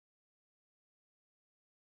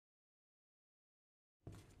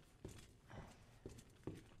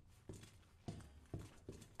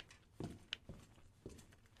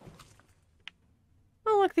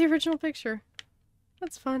the original picture.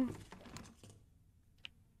 That's fun.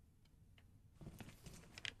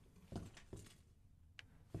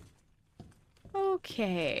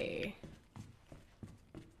 Okay.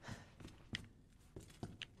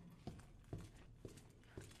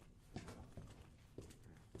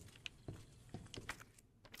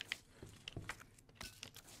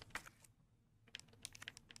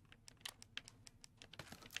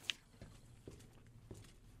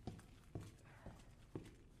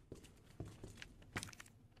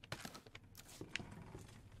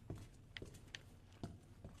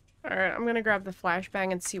 Alright, I'm gonna grab the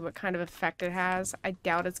flashbang and see what kind of effect it has. I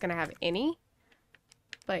doubt it's gonna have any.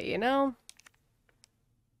 But, you know.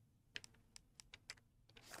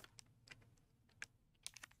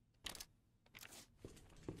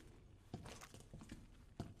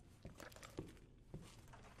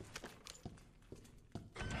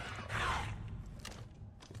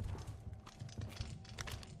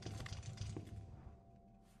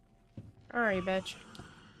 Alright, bitch.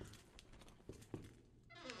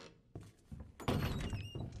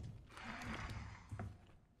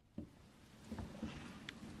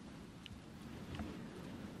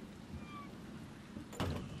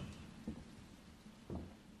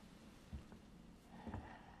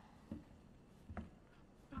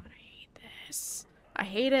 I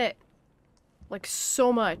hate it. Like,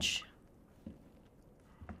 so much.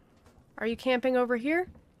 Are you camping over here?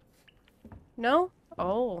 No?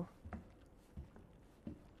 Oh.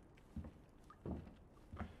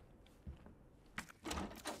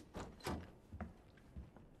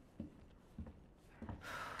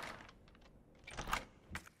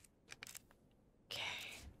 Okay.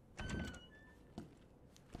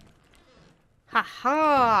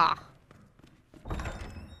 Ha-ha!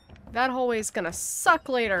 That hallway's gonna suck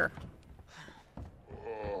later.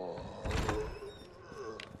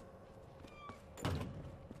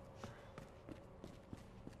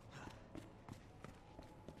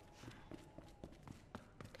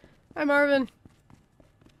 Hi, Marvin.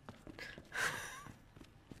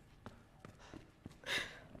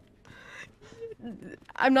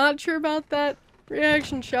 I'm not sure about that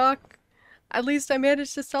reaction shock. At least I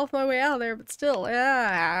managed to stealth my way out of there, but still,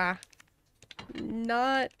 yeah.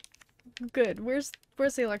 Not good. Where's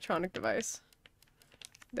the electronic device?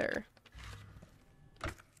 There.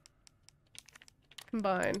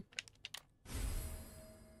 Combine.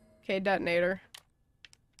 Okay, detonator.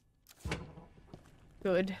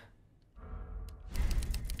 Good.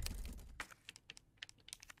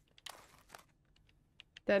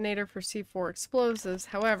 Detonator for C4 explosives.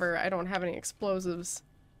 However, I don't have any explosives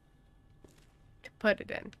to put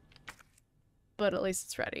it in. But at least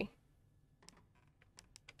it's ready.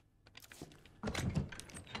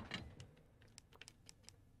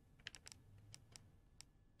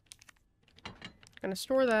 Gonna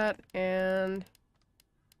store that, and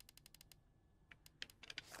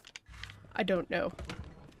I don't know.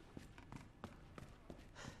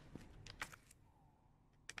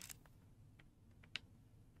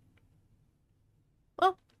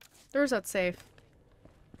 Well, there's that safe.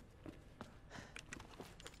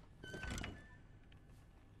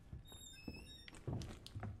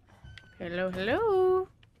 Hello, hello.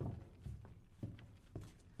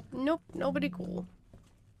 Nope, nobody cool.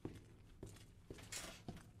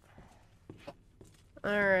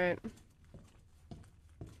 Alright.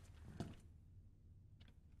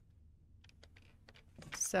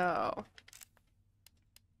 So.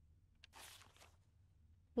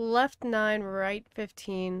 Left 9, right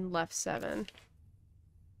 15, left 7.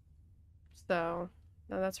 So.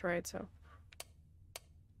 No, that's right, so.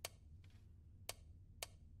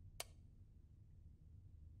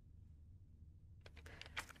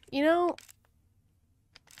 You know,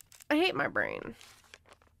 I hate my brain.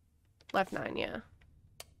 Left 9, yeah.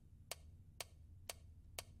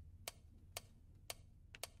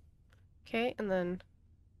 Okay, and then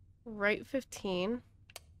right 15.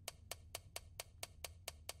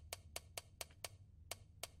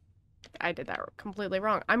 I did that completely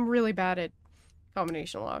wrong. I'm really bad at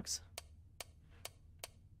combination locks.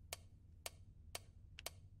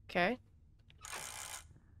 Okay.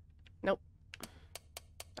 Nope.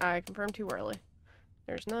 I confirmed too early.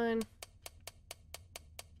 There's 9.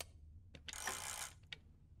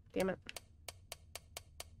 Damn it.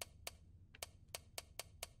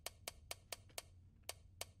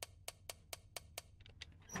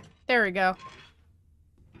 There we go.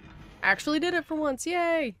 Actually did it for once.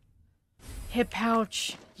 Yay! Hip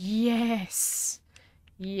pouch. Yes.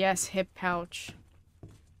 Yes, hip pouch.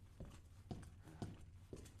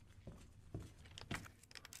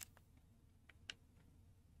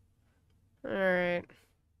 Alright.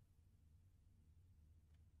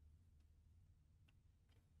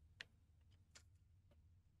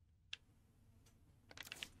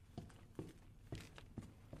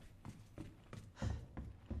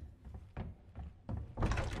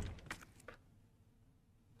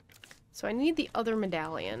 So I need the other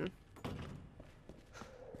medallion.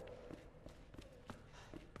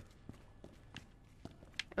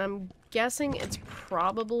 I'm guessing it's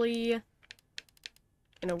probably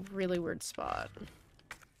in a really weird spot.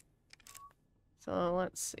 So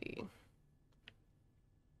let's see.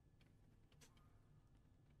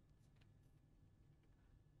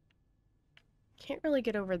 Can't really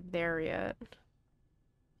get over there yet.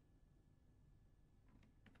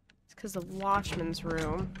 It's because of Watchman's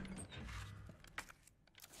room.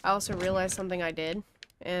 I also realized something I did,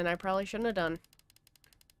 and I probably shouldn't have done.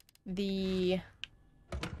 The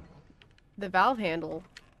valve handle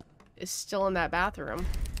is still in that bathroom.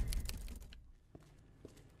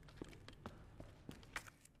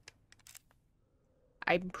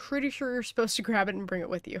 I'm pretty sure you're supposed to grab it and bring it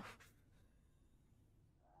with you.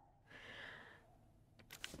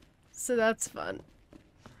 So that's fun.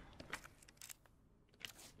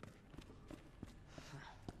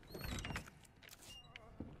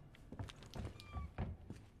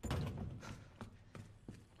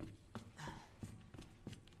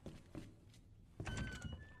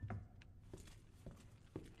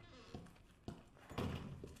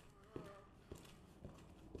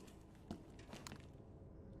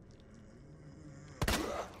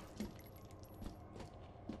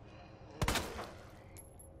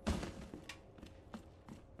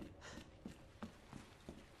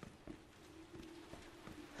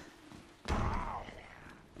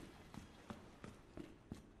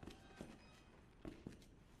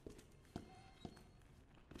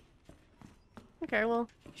 Okay, well,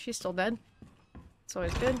 she's still dead. It's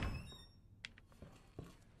always good.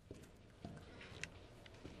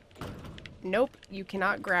 Nope, you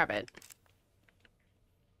cannot grab it.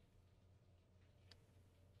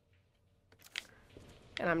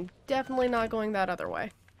 And I'm definitely not going that other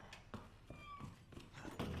way.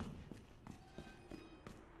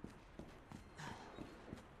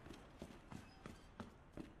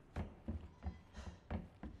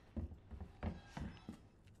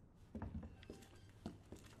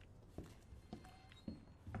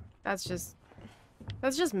 That's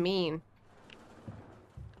just mean.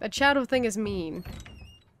 That shadow thing is mean.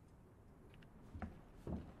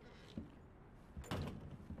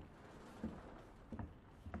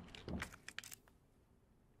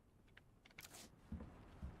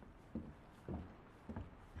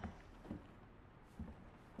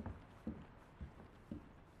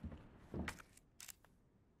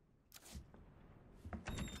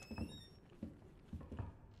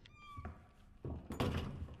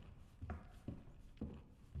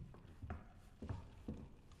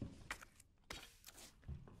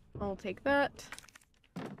 I'll take that.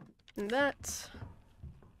 And that.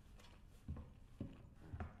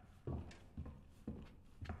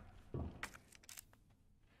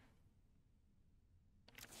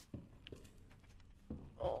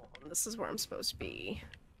 Oh, this is where I'm supposed to be.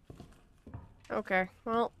 Okay,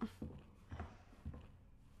 well.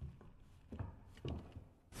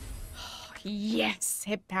 Yes!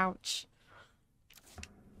 Hip pouch.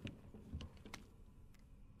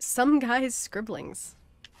 Some guy's scribblings.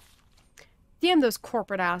 Damn those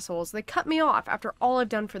corporate assholes. They cut me off after all I've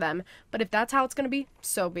done for them. But if that's how it's gonna be,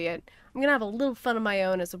 so be it. I'm gonna have a little fun of my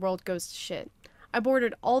own as the world goes to shit. I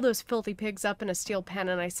boarded all those filthy pigs up in a steel pen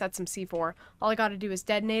and I set some C4. All I gotta do is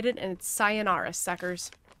detonate it and it's sayonara,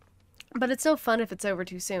 suckers. But it's no fun if it's over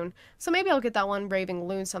too soon. So maybe I'll get that one raving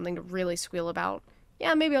loon something to really squeal about.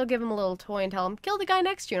 Yeah, maybe I'll give him a little toy and tell him, kill the guy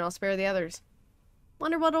next to you and I'll spare the others.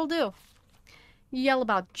 Wonder what it'll do. You yell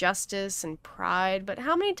about justice and pride, but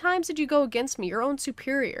how many times did you go against me, your own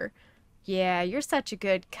superior? Yeah, you're such a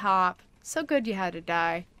good cop. So good you had to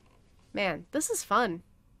die. Man, this is fun.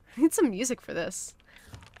 I need some music for this.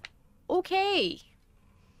 Okay.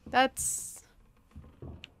 That's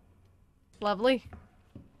lovely.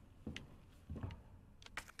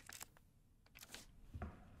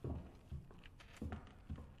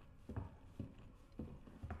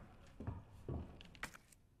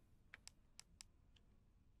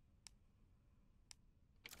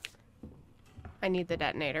 I need the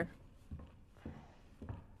detonator.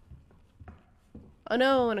 Oh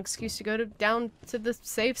no, an excuse to go down to the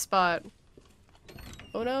safe spot.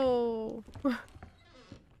 Oh no.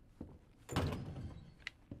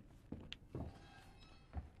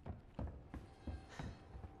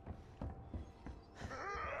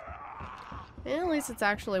 Yeah, at least it's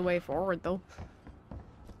actually way forward though.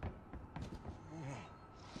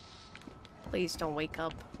 Please don't wake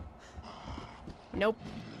up. Nope.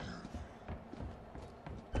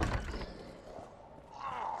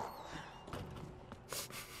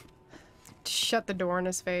 Shut the door in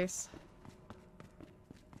his face.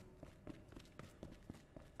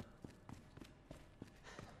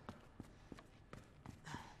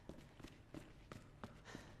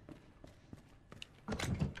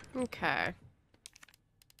 Okay.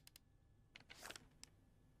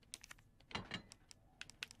 I'm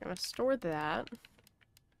gonna store that.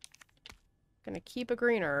 Gonna keep a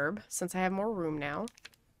green herb, since I have more room now.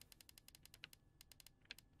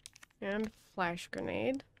 And flash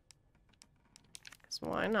grenade. Because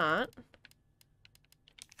why not?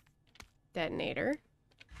 Detonator.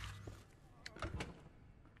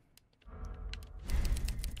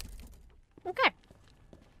 Okay.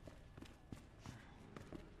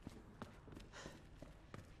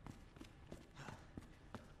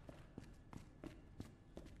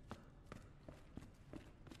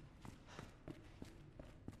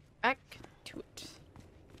 Back to it.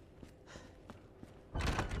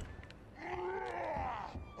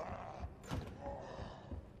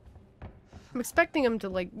 I'm expecting him to,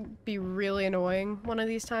 like, be really annoying one of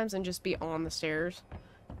these times and just be on the stairs.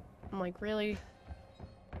 I'm like, really?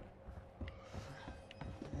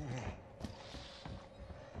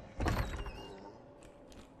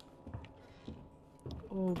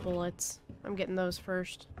 Oh, bullets. I'm getting those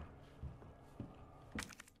first.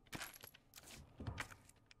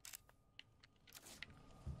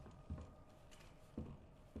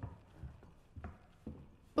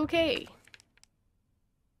 Okay.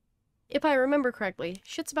 If I remember correctly,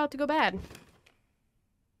 shit's about to go bad.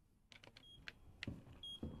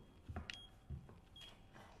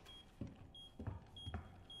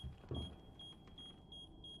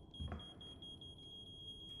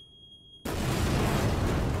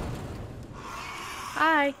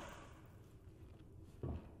 Hi.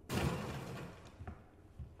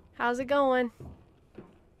 How's it going?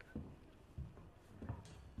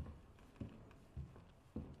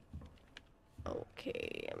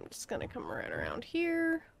 Okay, I'm just gonna come right around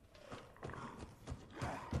here.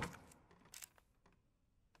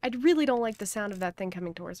 I really don't like the sound of that thing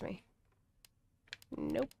coming towards me.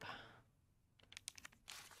 Nope.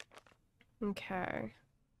 Okay.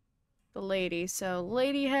 The lady. So,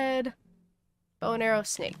 lady head, bow and arrow,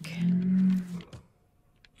 snake.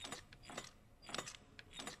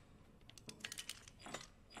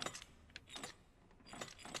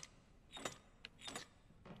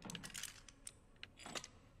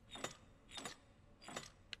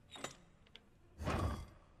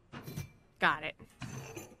 Got it.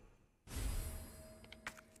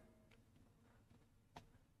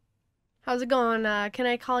 How's it going? Can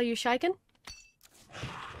I call you Shiken?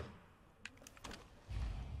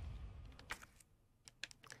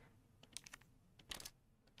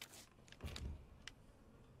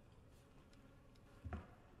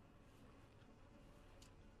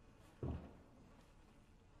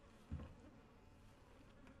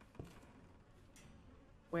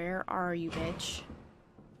 Where are you, bitch?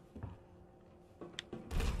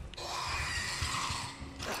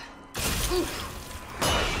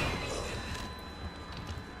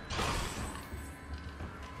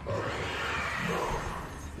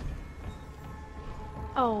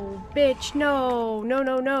 Oh, bitch, no. No,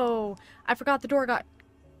 no, no. I forgot the door got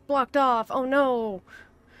blocked off. Oh, no.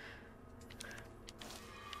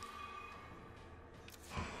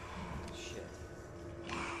 Shit.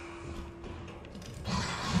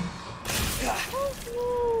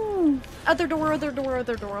 Other door, other door,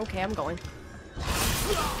 other door. Okay, I'm going.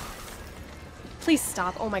 Please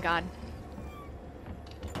stop. Oh my god.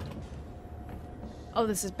 Oh,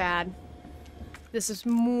 this is bad. This is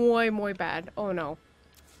muy bad. Oh no.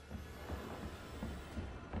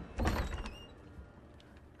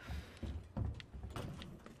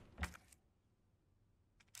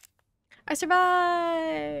 I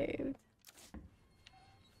survived!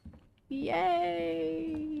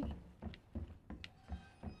 Yay!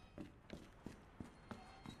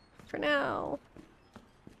 For now.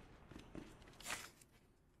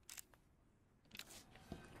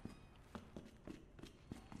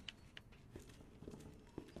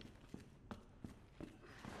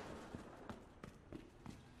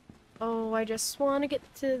 Oh, I just want to get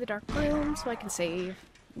to the dark room so I can save.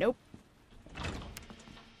 Nope.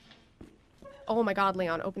 Oh my god,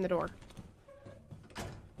 Leon, open the door.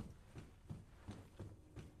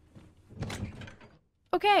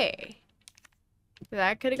 Okay.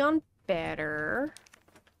 That could have gone better.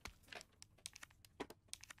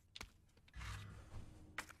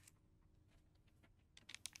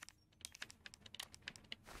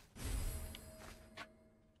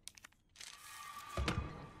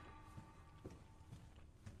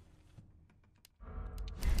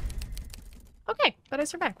 Okay, but I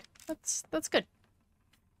survived. That's good.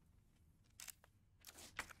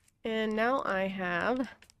 And now I have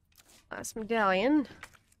last medallion.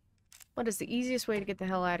 What is the easiest way to get the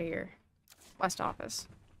hell out of here? West office.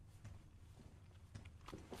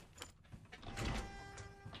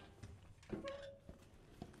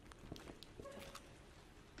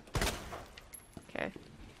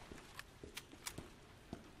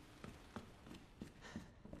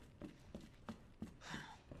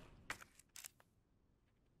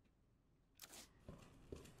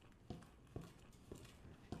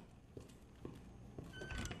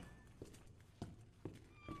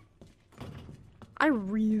 I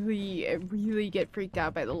really get freaked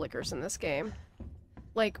out by the lickers in this game.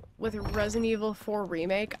 Like, with Resident Evil 4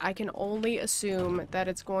 Remake, I can only assume that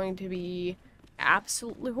it's going to be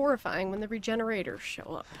absolutely horrifying when the regenerators show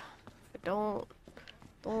up. I don't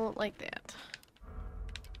like that.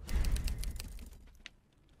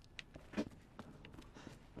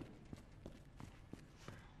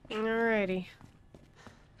 Alrighty.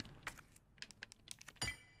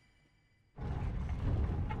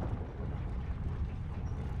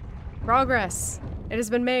 Progress. It has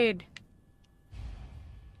been made.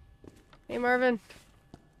 Hey, Marvin.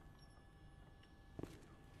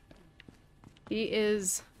 He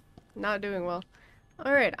is not doing well.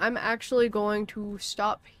 Alright, I'm actually going to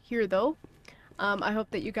stop here, though. I hope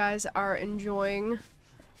that you guys are enjoying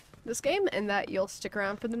this game and that you'll stick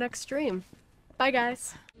around for the next stream. Bye,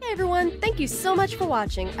 guys. Hey, everyone. Thank you so much for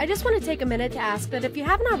watching. I just want to take a minute to ask that if you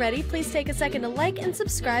haven't already, please take a second to like and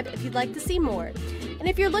subscribe if you'd like to see more. And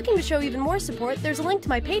if you're looking to show even more support, there's a link to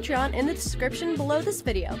my Patreon in the description below this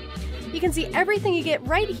video. You can see everything you get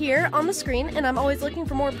right here on the screen, and I'm always looking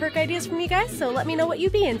for more perk ideas from you guys, so let me know what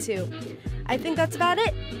you'd be into. I think that's about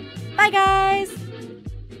it. Bye, guys!